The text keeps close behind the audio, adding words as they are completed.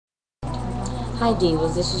Hi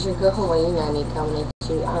Divas, this is your girl Hawaiinani coming at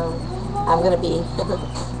you. I'm gonna be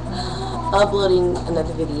uploading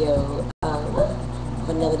another video of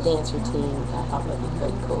another dance routine that I thought would be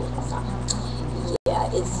pretty cool. So, yeah,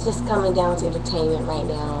 it's just coming down to entertainment right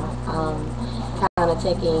now. Kind of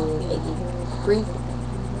taking a brief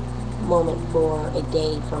moment for a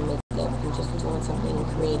day from makeup and just doing something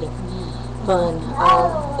creative, fun.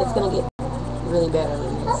 It's gonna get really better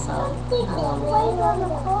than this. So,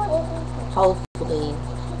 hopefully.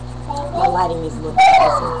 My lighting is a little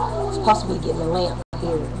crazy. It's supposed to be getting a lamp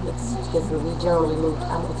here. It's because we generally moved.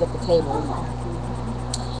 It's at the table.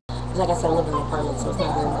 Like I said, I live in an apartment, so it's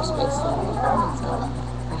not very much space in the apartment. So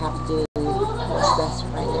I have to do what's best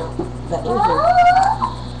right now. But anyway,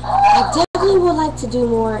 I definitely would like to do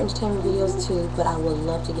more entertainment videos too. But I would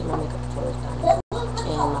love to get my makeup tutorials done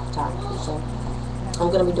and my photography. So I'm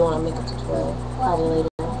gonna be doing a makeup tutorial probably later.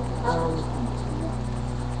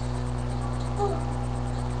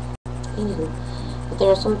 Anywho, but there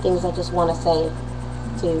are some things I just want to say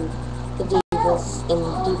to the divas and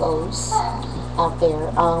divos out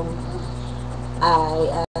there.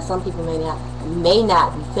 Some people may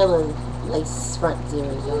not be feeling lace front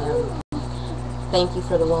series. Thank you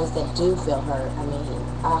for the ones that do feel hurt. I mean,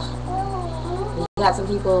 you got some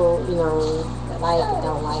people, that like it,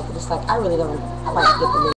 don't like it. It's like I really don't quite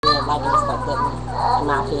get the meaning of liking this stuff, but in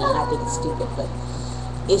my opinion, I think it's stupid. But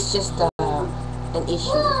it's just an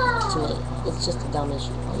issue to me. It's just a dumb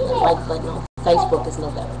issue. The like button on Facebook is no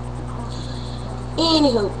better.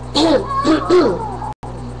 Anywho,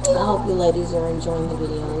 I hope you ladies are enjoying the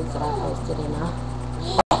videos that I posted and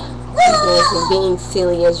being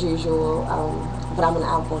silly as usual. But I'm an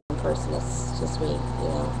outgoing person. That's just me,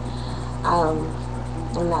 I'm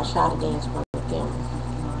not shy to dance in front of the camera.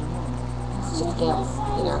 It's just dance,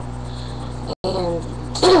 And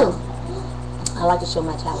I like to show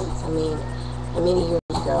my talents. I mean, many years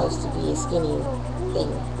ago, I used to be a skinny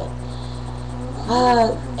thing, but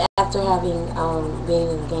after having being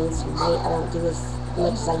in gained some weight, I don't do as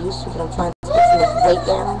much as I used to, but I'm trying to get some of this weight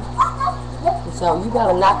down. And so you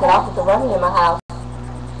gotta knock it off with the running in my house.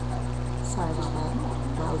 Sorry about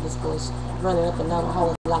that. All this boy's running up and down the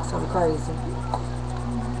hall like something crazy.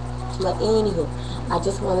 But anywho, I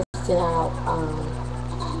just want to send out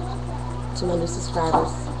to my new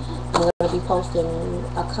subscribers. I'm going to be posting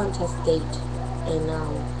a contest date and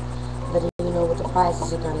letting you know what the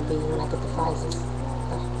prizes are going to be when I get the prizes.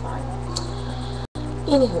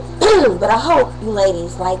 Anywho, but I hope you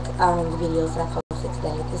ladies like the videos that I posted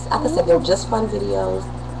today. Because like I said, they're just fun videos,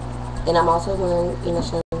 and I'm also going to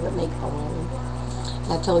show you what makeup I'm wearing.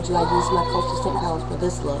 I told you I use my Coastal Stick palette for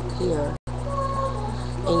this look here,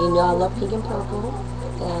 and I love pink and purple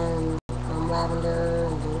and lavender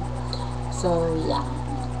and blue. So yeah.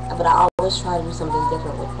 But I always try to do something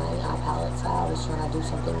different with my eye palettes. I always try to do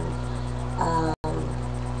something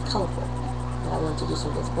colorful. But I wanted to do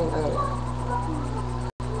something spring earlier.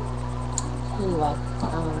 Anyway,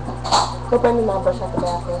 go bring me my brush out the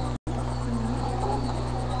bathroom.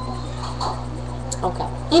 Okay.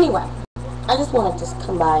 Anyway, I just wanted to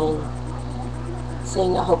come by and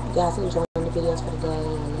sing. I hope you guys are enjoying the videos for today.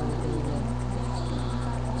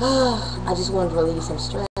 And I just wanted to relieve some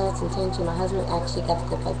stress and tension. My husband actually got to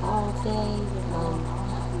go play ball today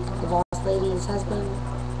with the boss lady's husband.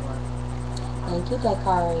 Thank you,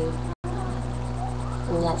 Dakari.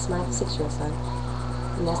 And that's my 6-year-old son.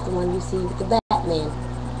 And that's the one you see with the Batman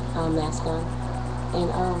mask on and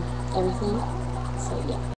everything. So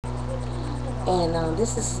yeah. And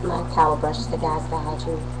this is my power brush, the guys that I had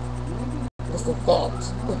you. This is that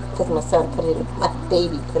because my son my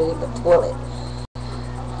baby put it in the toilet.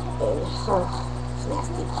 And it's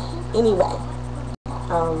nasty. Anyway,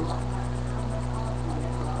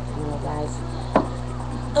 guys,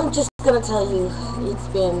 I'm just gonna tell you, it's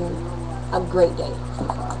been a great day.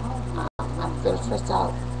 I've been stressed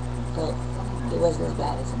out, but it wasn't as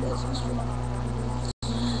bad as it was yesterday.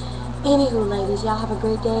 Anywho, ladies, y'all have a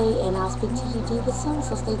great day, and I'll speak to you deep soon,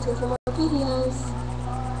 so stay tuned for more videos.